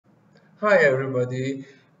Hi everybody,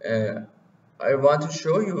 uh, I want to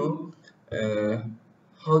show you uh,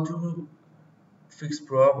 how to fix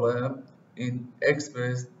problem in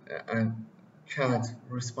Express and can't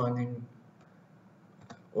responding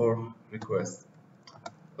or request.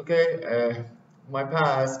 Okay, my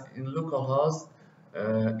pass in localhost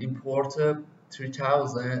imported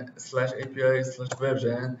 3000 slash API slash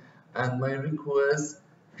version and my request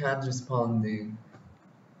can't responding.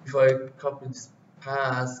 If I copy this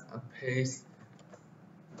pass and paste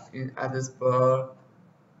in address bar,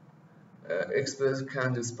 Express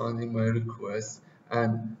can respond in my request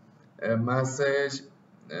and a message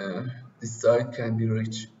this site can be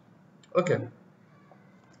reached. Okay,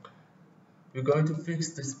 we're going to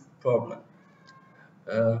fix this problem.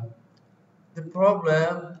 Uh, the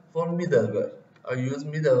problem for middleware. I use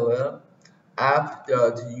middleware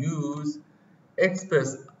app.use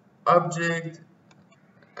express object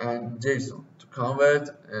and JSON to convert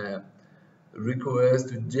request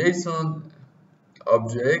to JSON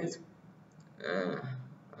object uh,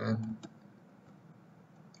 and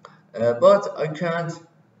but I can't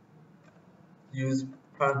use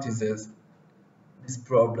parentheses this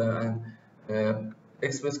problem and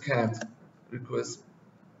Express can't request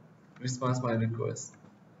response my request.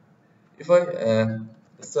 If I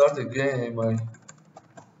start again my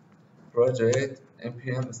project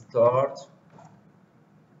npm start,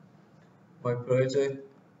 my project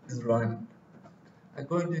is running. I'm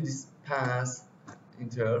going to this pass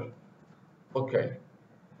enter okay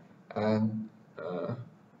and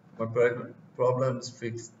my problem is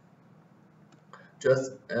fixed.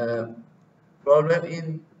 Just problem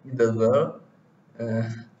in middleware uh,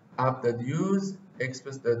 app.use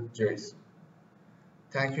express.json.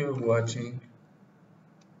 Thank you for watching.